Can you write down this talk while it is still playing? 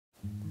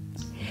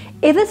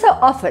Ever so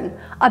often,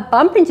 I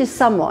bump into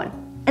someone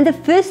and the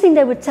first thing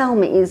they would tell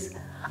me is,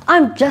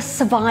 I'm just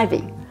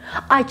surviving.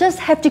 I just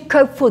have to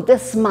cope for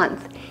this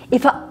month.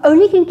 If I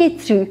only can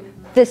get through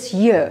this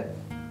year.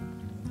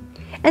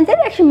 And that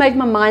actually made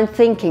my mind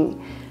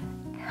thinking,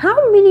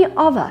 how many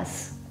of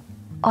us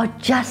are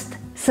just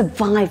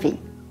surviving,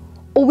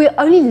 or we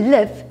only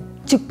live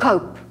to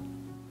cope?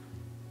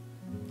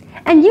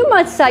 And you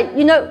might say,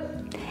 you know,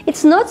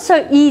 it's not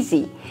so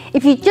easy.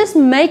 If you just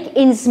make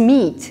ends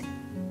meet,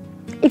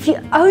 if you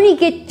only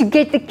get to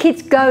get the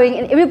kids going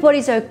and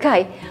everybody's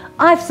okay,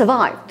 I've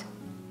survived.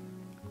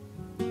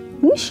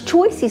 Whose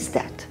choice is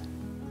that?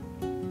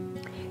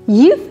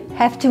 You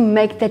have to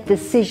make that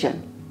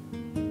decision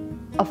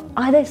of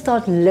either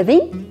start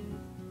living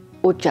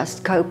or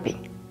just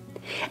coping.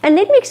 And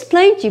let me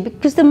explain to you,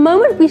 because the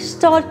moment we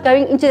start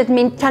going into that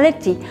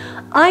mentality,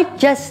 I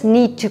just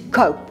need to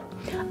cope,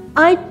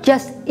 I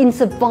just in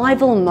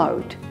survival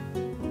mode,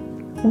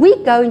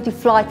 we go into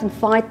flight and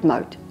fight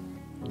mode.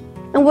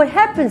 And what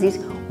happens is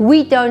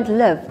we don't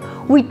live,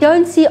 we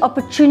don't see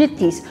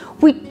opportunities,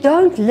 we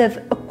don't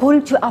live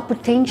according to our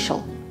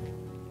potential.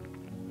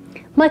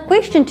 My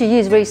question to you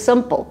is very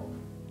simple.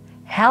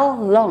 How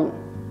long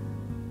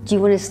do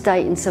you want to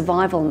stay in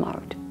survival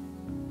mode?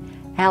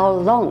 How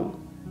long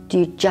do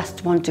you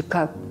just want to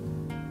cope?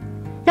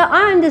 Now,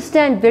 I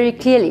understand very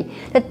clearly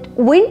that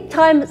when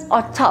times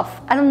are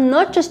tough, and I'm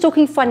not just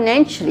talking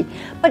financially,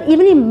 but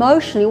even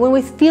emotionally, when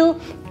we feel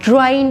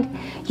drained,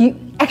 you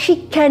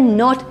actually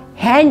cannot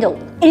handle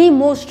any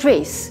more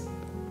stress.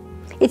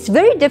 It's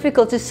very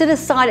difficult to sit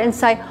aside and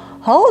say,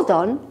 hold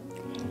on,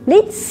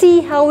 let's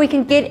see how we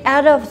can get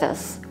out of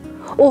this.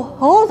 Or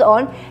hold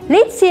on,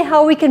 let's see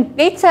how we can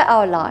better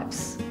our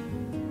lives.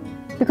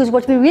 Because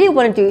what we really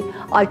want to do,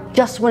 I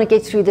just want to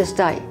get through this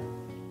day.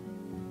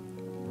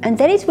 And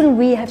that is when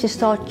we have to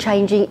start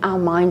changing our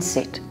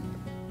mindset.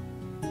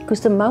 Because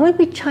the moment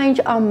we change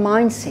our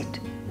mindset,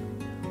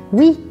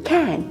 we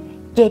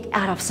can get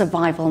out of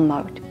survival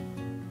mode.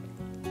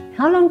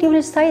 How long do you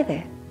want to stay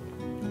there?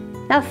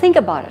 Now think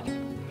about it.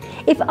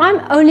 If I'm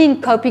only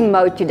in coping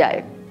mode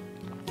today,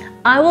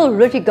 I will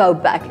really go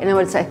back and I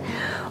would say,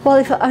 well,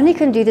 if I only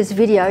can do this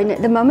video,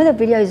 and the moment the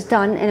video is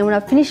done and when I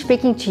finish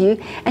speaking to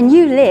you and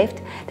you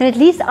left, then at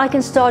least I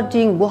can start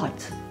doing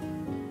what?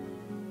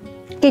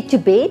 Get to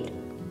bed?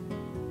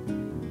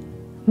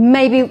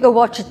 Maybe go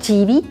watch a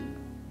TV?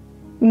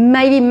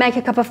 Maybe make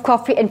a cup of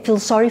coffee and feel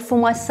sorry for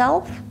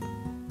myself?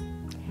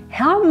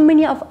 How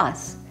many of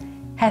us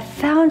have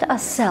found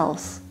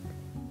ourselves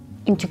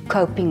into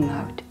coping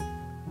mode?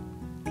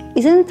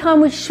 Isn't it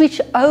time we switch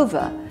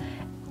over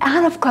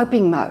out of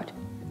coping mode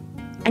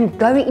and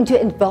going into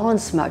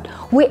advanced mode,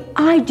 where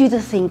I do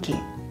the thinking,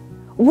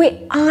 where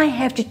I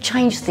have to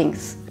change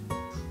things?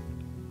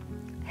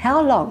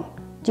 How long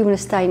do you want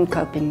to stay in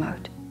coping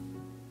mode?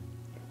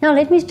 Now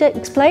let me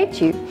explain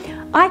to you.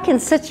 I can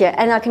sit here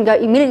and I can go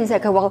immediately and say,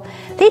 okay, well,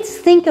 let's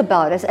think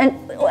about it.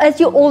 And as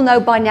you all know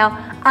by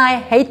now, I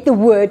hate the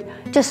word,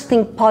 just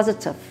think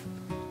positive.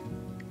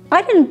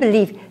 I don't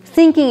believe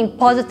thinking in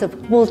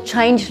positive will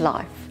change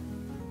life.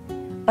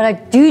 But I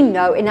do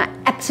know, and I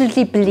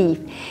absolutely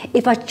believe,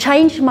 if I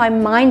change my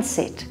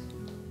mindset,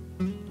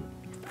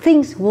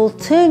 things will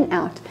turn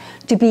out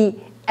to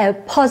be a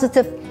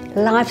positive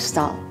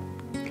lifestyle.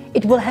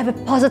 It will have a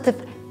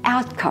positive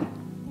outcome.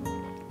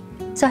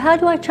 So how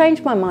do I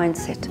change my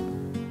mindset?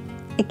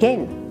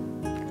 Again,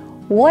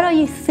 what are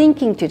you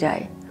thinking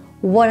today?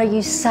 What are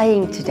you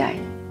saying today?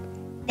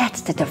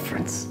 That's the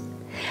difference.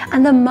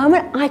 And the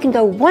moment I can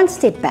go one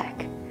step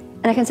back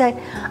and I can say,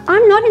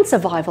 I'm not in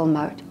survival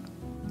mode.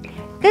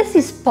 This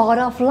is part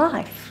of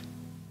life.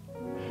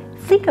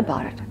 Think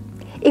about it.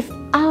 If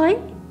I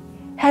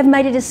have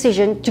made a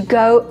decision to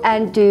go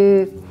and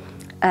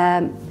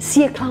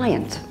see a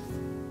client,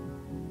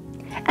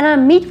 and I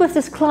meet with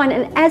this client,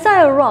 and as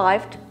I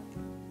arrived,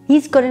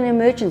 he's got an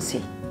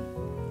emergency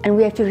and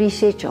we have to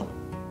reschedule.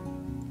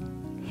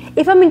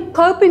 If I'm in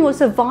coping or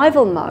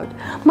survival mode,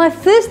 my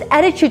first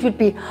attitude would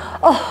be,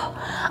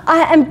 oh,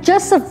 I am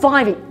just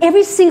surviving.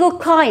 Every single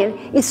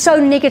client is so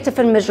negative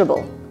and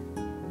miserable.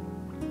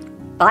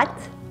 But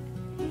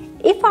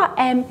if I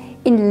am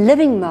in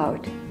living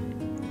mode,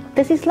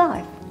 this is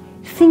life.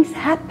 Things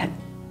happen.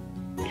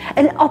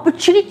 An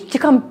opportunity to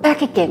come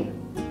back again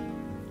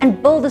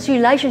and build this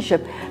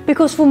relationship.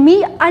 Because for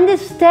me,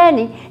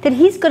 understanding that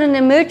he's got an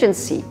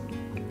emergency,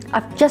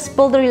 I've just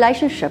built a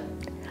relationship.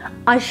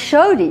 I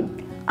showed him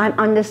I'm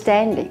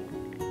understanding.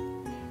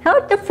 How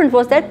different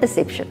was that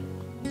perception?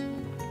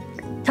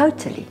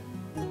 Totally.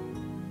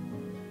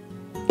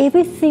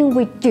 Everything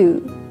we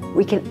do,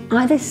 we can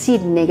either see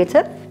it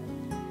negative,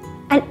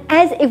 and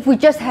as if we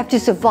just have to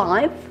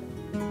survive,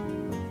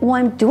 or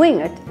I'm doing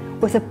it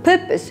with a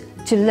purpose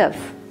to live.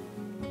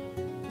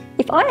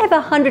 If I have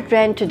 100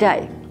 Rand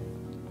today,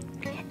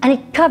 and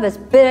it covers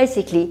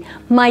basically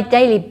my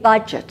daily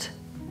budget,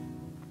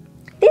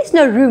 there's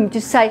no room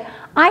to say,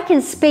 I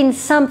can spend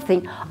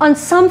something on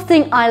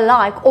something I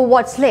like or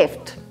what's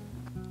left.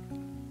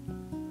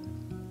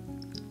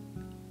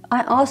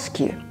 I ask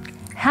you,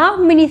 how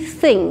many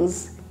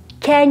things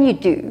can you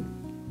do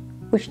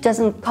which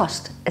doesn't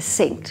cost a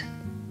cent,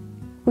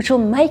 which will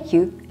make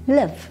you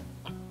live?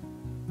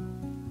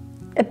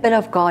 A bit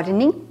of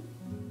gardening,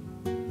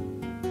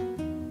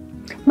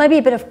 maybe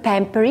a bit of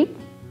pampering,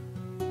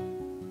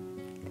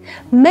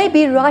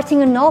 maybe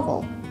writing a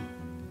novel,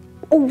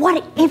 or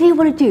whatever you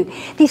want to do.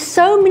 There's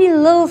so many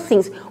little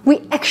things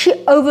we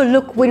actually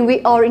overlook when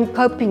we are in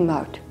coping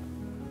mode.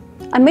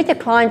 I met a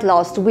client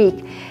last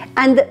week,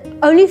 and the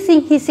only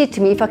thing he said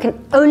to me, if I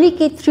can only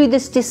get through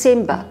this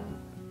December.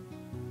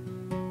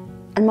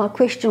 And my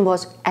question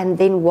was, and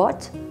then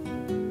what?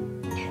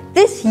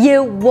 This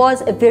year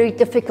was a very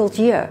difficult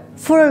year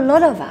for a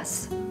lot of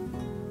us.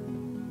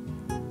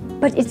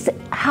 But it's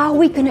how are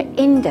we going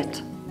to end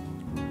it?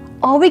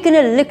 Are we going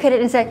to look at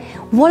it and say,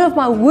 one of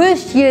my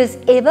worst years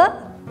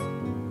ever?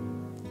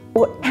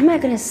 Or am I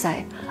going to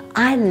say,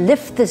 I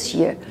lived this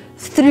year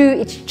through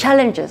its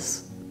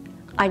challenges.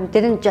 I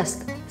didn't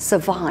just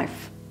survive.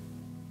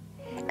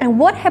 And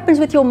what happens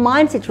with your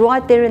mindset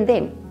right there and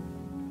then?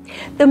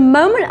 The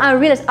moment I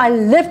realized I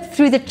lived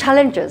through the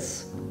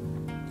challenges,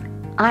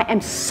 I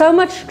am so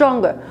much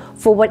stronger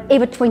for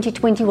whatever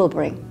 2020 will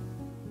bring.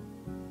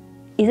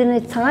 Isn't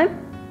it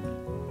time?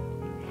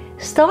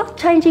 Start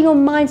changing your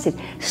mindset.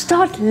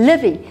 Start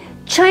living.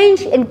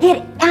 Change and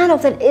get out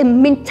of that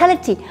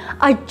mentality.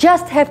 I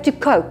just have to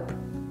cope.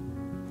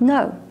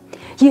 No,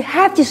 you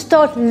have to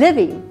start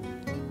living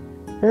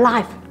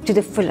life to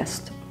the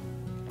fullest.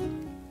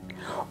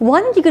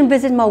 Why don't you go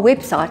visit my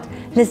website,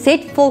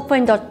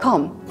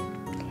 lizettevolkwyn.com,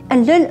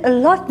 and learn a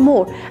lot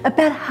more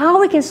about how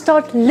we can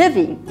start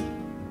living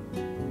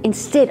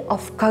instead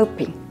of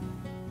coping.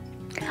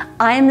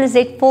 I am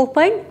Lizette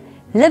Volkwyn,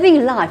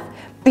 living life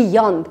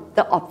beyond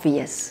the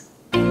obvious.